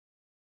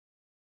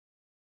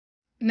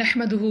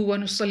نحمده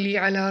ونصلي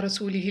على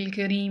رسوله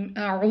الكريم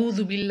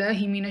أعوذ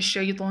بالله من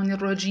الشيطان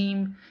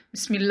الرجيم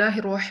بسم الله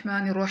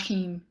الرحمن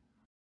الرحيم.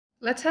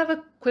 Let's have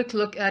a quick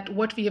look at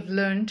what we have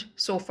learned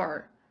so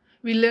far.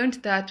 We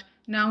learned that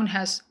noun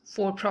has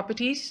 4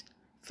 properties.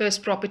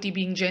 First property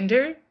being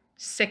gender,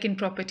 second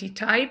property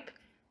type,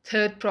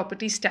 third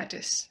property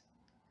status.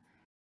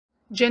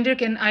 Gender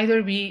can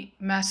either be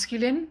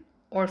masculine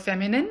or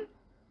feminine.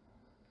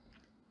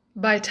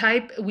 By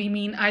type, we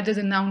mean either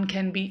the noun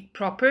can be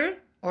proper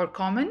or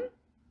common.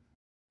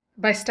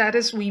 By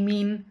status, we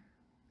mean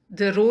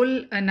the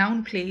role a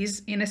noun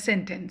plays in a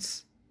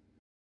sentence.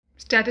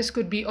 Status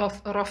could be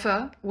of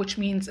rafa, which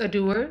means a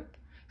doer.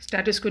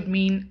 Status could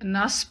mean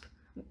nasb,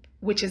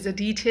 which is a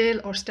detail,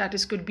 or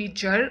status could be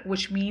jar,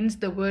 which means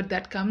the word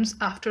that comes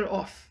after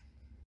of.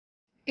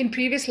 In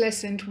previous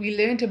lesson, we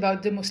learned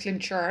about the Muslim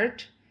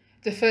chart,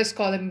 the first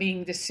column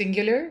being the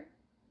singular,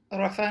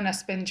 rafa,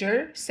 nasb and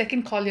jar,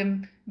 second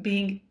column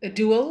being a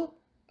dual,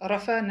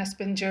 rafa,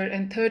 nasb and jar,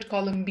 and third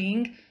column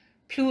being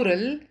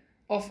plural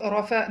of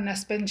rafa,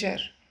 nasb and jar.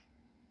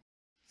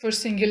 For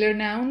singular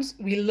nouns,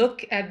 we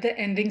look at the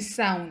ending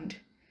sound.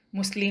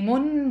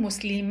 Muslimun,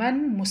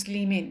 musliman,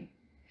 muslimin.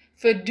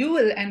 For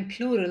dual and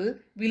plural,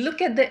 we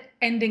look at the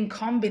ending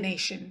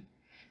combination.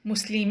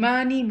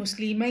 Muslimani,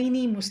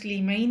 muslimaini,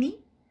 muslimaini.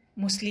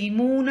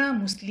 Muslimuna,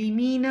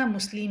 muslimina,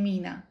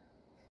 muslimina.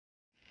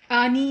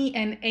 Ani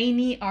and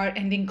aini are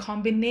ending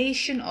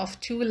combination of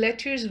 2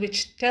 letters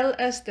which tell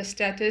us the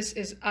status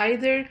is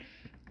either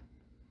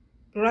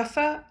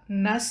rafa,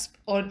 nasb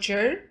or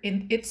jar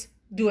in its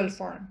dual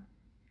form.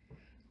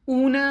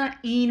 Una,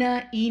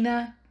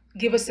 ina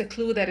give us a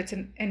clue that it's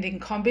an ending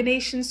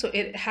combination, so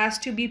it has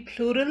to be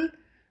plural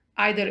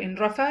either in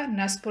rafa,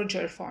 nasb or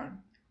jar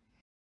form.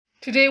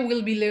 Today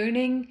we'll be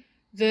learning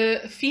the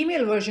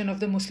female version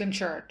of the Muslim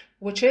chart,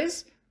 which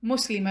is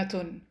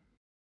muslimatun.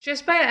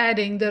 Just by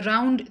adding the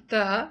round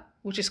ta,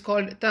 which is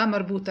called ta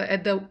marbuta,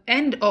 at the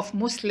end of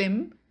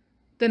Muslim,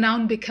 the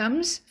noun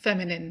becomes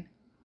feminine.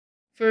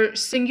 For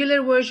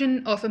singular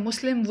version of a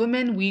Muslim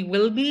woman, we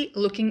will be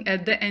looking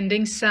at the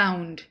ending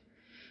sound.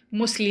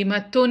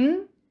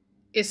 Muslimatun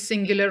is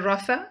singular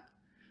rafa,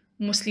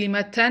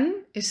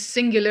 muslimatan is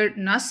singular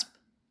nasb,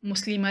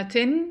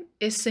 muslimatin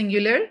is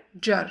singular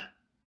jar.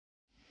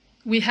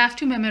 We have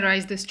to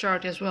memorize this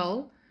chart as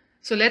well.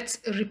 So let's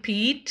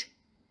repeat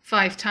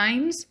 5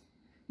 times.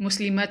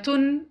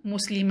 Muslimatun,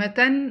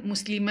 muslimatan,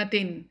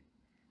 muslimatin.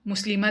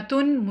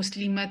 Muslimatun,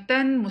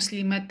 muslimatan,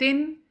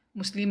 muslimatin.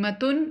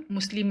 Muslimatun,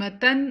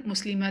 muslimatan,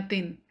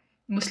 muslimatin.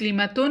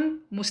 Muslimatun,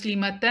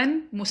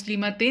 muslimatan,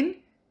 muslimatin.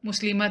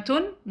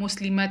 Muslimatun,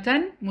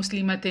 muslimatan,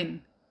 muslimatin.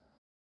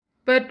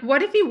 But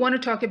what if we want to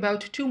talk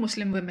about 2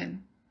 Muslim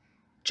women?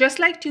 Just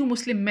like 2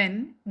 Muslim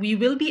men, we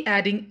will be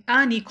adding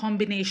ani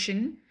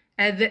combination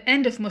at the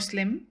end of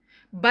Muslim,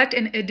 but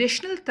an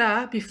additional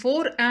ta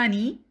before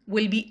ani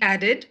will be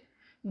added,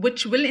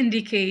 which will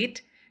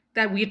indicate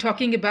that we are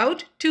talking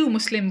about 2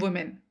 Muslim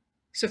women.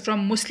 So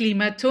from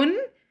muslimatun,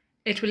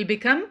 it will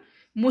become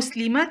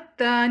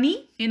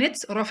muslimatani in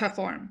its rafa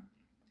form.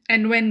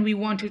 And when we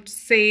want to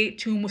say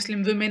 2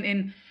 Muslim women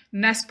in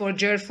nasb or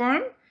jar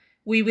form,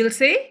 we will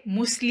say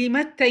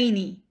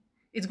muslimataini.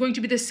 It's going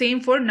to be the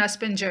same for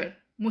nasb and jar,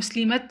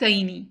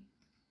 muslimataini.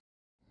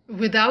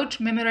 Without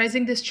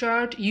memorizing this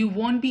chart, you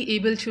won't be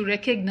able to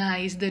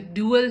recognize the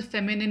dual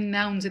feminine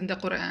nouns in the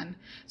Quran.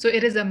 So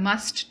it is a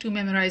must to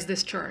memorize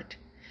this chart.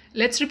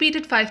 Let's repeat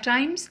it 5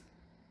 times.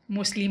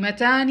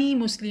 Muslimatani,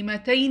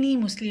 muslimataini,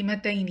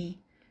 muslimataini.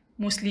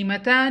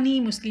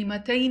 Muslimatani,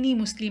 muslimataini,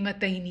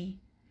 muslimataini.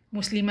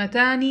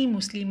 Muslimatani,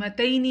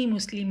 muslimataini,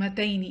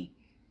 muslimataini.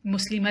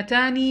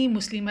 Muslimatani,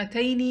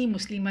 muslimataini,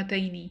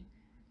 muslimataini.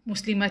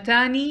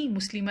 Muslimatani,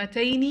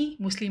 muslimataini,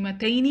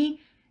 muslimataini.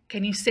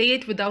 Can you say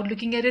it without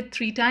looking at it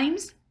 3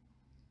 times?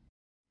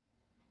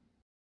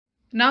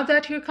 Now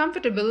that you're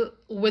comfortable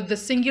with the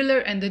singular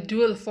and the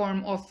dual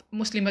form of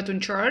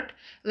muslimatun chart,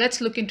 let's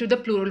look into the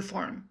plural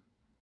form.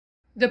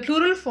 The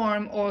plural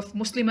form of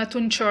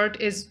muslimatun chart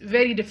is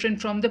very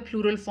different from the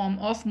plural form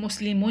of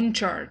muslimun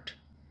chart.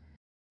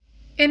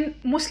 In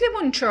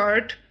muslimun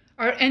chart,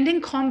 our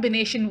ending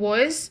combination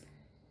was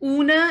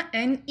una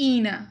and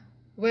ina,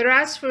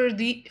 whereas for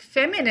the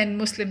feminine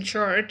Muslim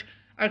chart,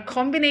 our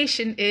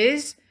combination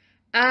is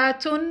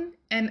atun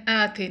and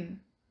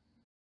atin.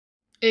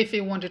 If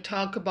we want to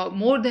talk about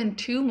more than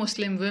 2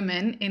 Muslim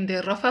women in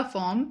their rafa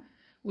form,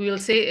 we will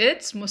say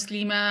it's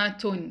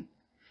muslimatun.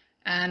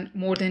 And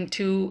more than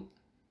 2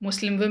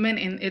 Muslim women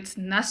in its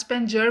nasb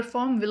and jar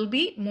form will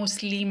be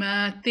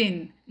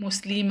muslimatin,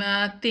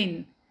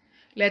 muslimatin.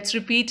 Let's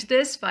repeat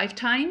this 5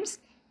 times.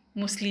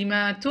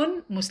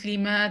 Muslimatun,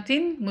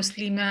 muslimatin,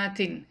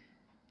 muslimatin.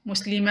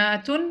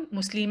 Muslimatun,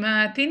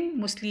 muslimatin,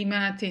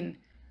 muslimatin.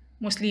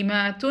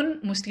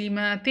 Muslimatun,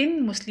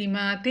 muslimatin,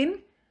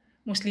 muslimatin.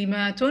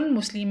 Muslimatun,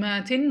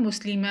 muslimatin,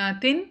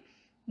 muslimatin.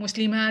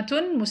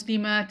 Muslimatun,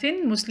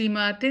 muslimatin,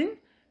 muslimatin.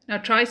 Now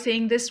try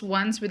saying this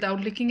once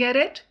without looking at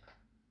it.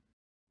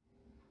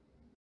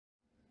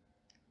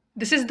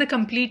 This is the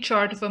complete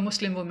chart of a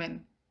Muslim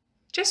woman.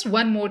 Just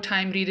one more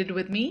time, read it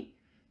with me.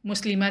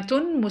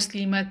 Muslimatun,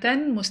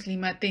 muslimatan,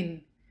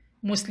 muslimatin.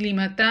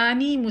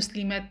 Muslimatani,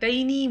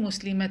 muslimataini,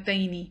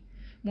 muslimataini.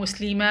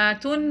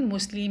 Muslimatun,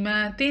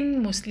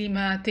 muslimatin,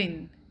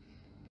 muslimatin.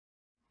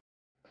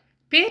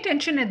 Pay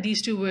attention at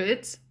these two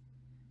words.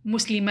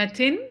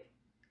 Muslimatin,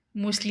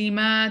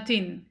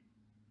 muslimatin.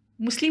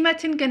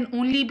 Muslimatin can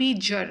only be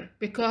jar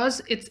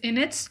because it's in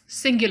its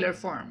singular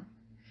form.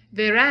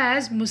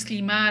 Whereas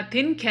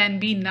muslimatin can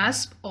be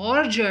nasb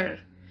or jar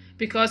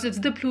because it's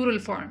the plural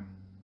form.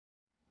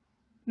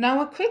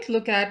 Now a quick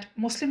look at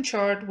Muslim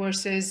chart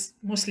versus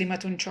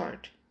Muslimatun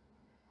chart.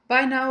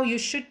 By now you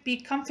should be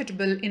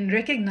comfortable in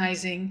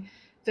recognizing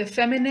the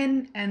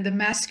feminine and the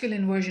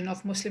masculine version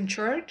of Muslim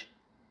chart,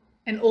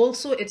 and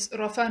also its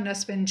rafa,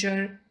 nasb and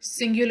jar,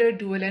 singular,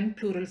 dual and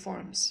plural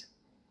forms.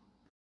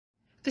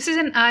 This is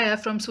an ayah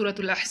from Surah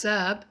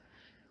Al-Ahzab.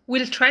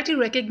 We'll try to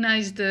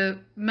recognize the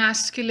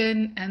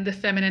masculine and the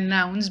feminine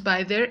nouns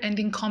by their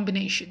ending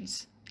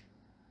combinations.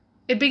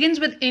 It begins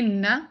with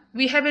inna.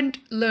 We haven't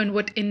learned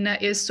what inna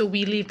is, so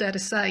we leave that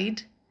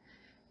aside.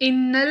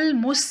 Innal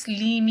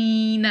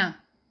muslimina.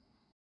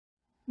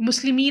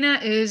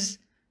 Muslimina is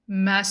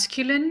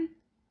masculine,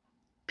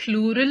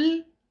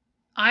 plural,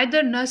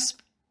 either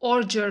nasb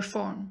or jar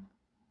form.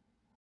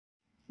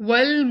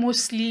 Wal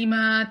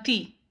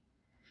muslimati.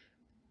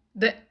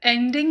 The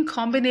ending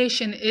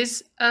combination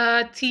is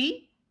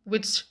ati,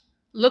 which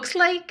looks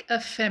like a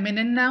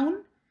feminine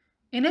noun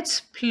in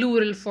its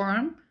plural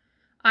form,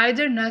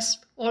 either nasb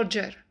or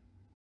jar.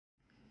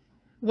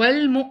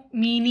 Wal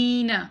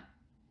mu'minina.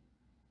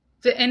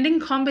 The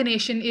ending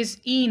combination is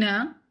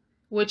ina,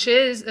 which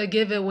is a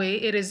giveaway.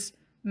 It is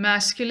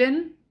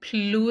masculine,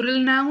 plural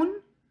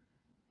noun.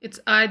 It's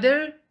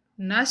either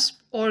nasb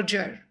or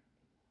jar.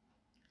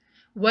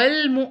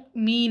 Wal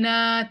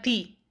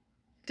mu'minati.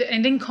 The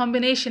ending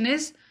combination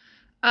is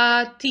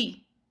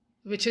ati,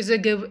 which is a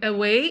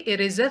giveaway. It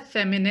is a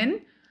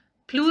feminine,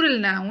 plural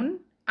noun,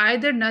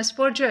 either nasb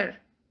or jar.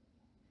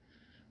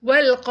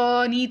 Wal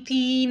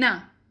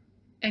qanitina.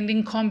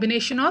 Ending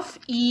combination of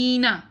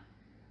ina,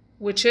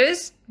 which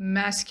is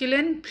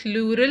masculine,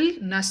 plural,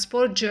 nasb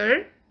or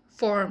jar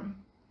form.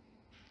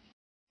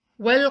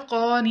 Wal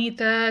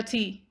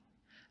qanitati.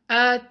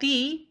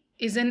 Ati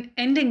is an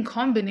ending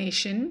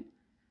combination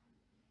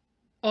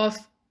of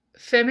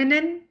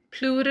feminine,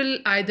 plural,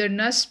 either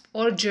nasb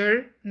or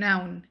jar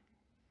noun.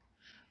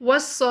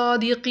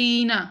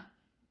 Was-sadiqina.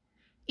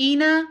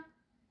 Ina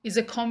is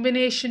a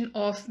combination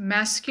of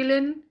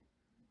masculine,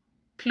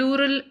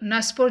 plural,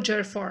 nasb or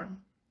jar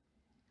form.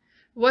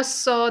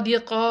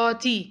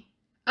 Was-sadiqati.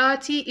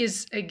 Ati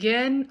is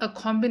again a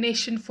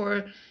combination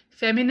for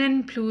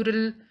feminine,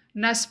 plural,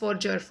 nasb or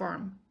jar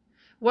form.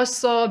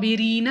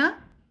 Was-sabirina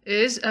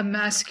is a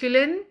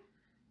masculine,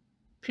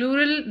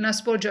 plural,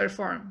 nasb or jar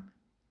form.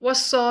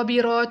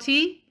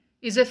 Was-sabirati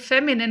is a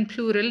feminine,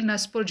 plural,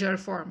 nasb or jar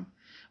form.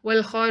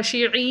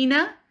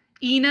 Wal-khashi'ina.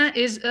 Ina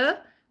is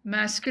a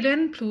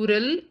masculine,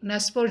 plural,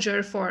 nasb or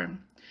jar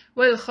form.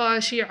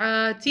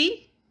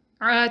 Wal-khashi'ati.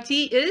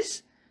 Ati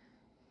is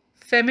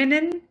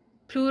feminine,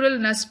 plural,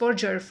 nasb or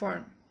jar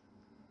form.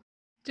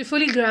 To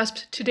fully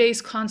grasp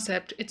today's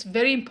concept, it's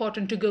very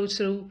important to go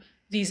through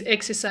these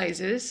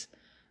exercises.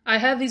 I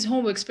have these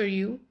homeworks for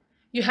you.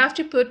 You have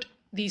to put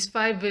these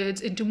 5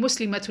 words into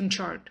Muslimatun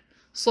chart.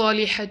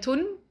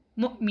 Salihatun,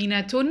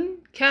 mu'minatun,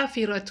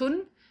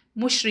 kafiratun,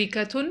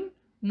 mushrikatun,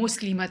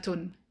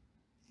 muslimatun.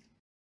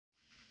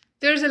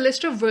 There's a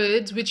list of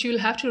words which you'll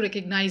have to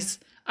recognize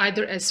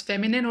either as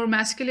feminine or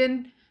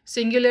masculine,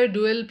 singular,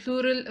 dual,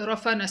 plural,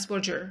 rafa, nasb or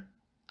jar.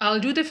 I'll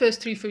do the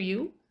first 3 for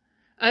you.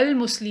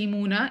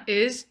 Al-muslimuna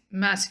is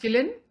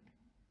masculine,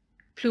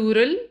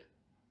 plural,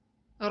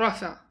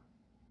 rafa.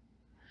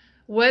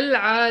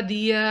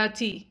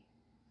 Wal-adiyati,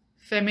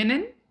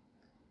 feminine,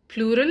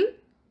 plural,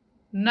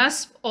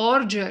 nasb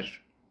or jar.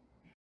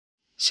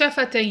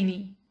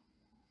 Shafataini.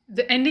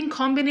 The ending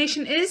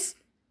combination is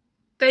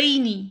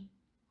taini.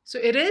 So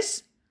it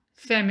is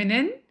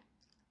feminine,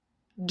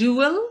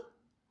 dual,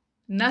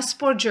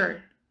 nasb or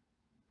jar.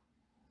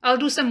 I'll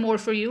do some more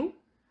for you.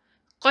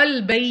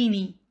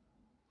 Qalbaini.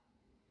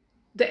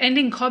 The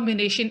ending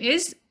combination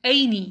is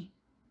aini.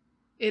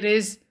 It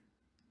is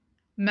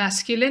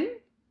masculine,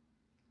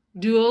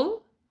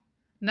 dual,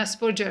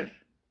 nasb or jar.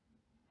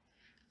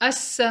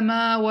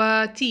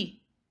 As-samawati.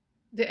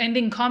 The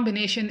ending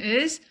combination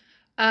is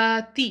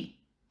ati.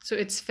 So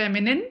it's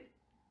feminine,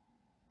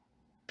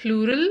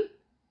 plural,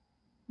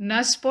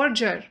 nasb or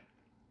jar.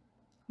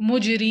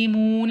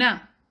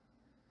 Mujrimuna.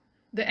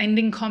 The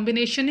ending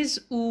combination is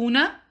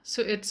una.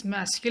 So it's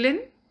masculine,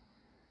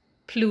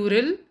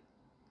 plural,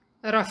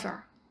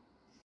 rafa.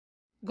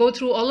 Go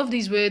through all of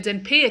these words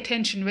and pay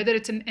attention whether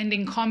it's an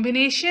ending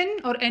combination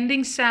or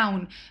ending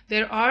sound.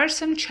 There are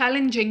some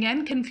challenging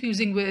and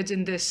confusing words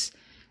in this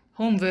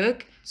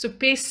homework, so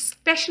pay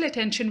special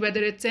attention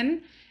whether it's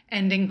an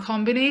ending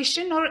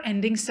combination or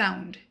ending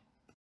sound.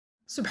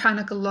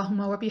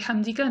 Subhanakallahumma wa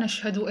bihamdika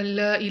nashhadu an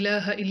la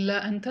ilaha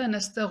illa anta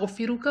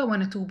nastaghfiruka wa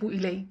natubu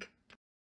ilayk.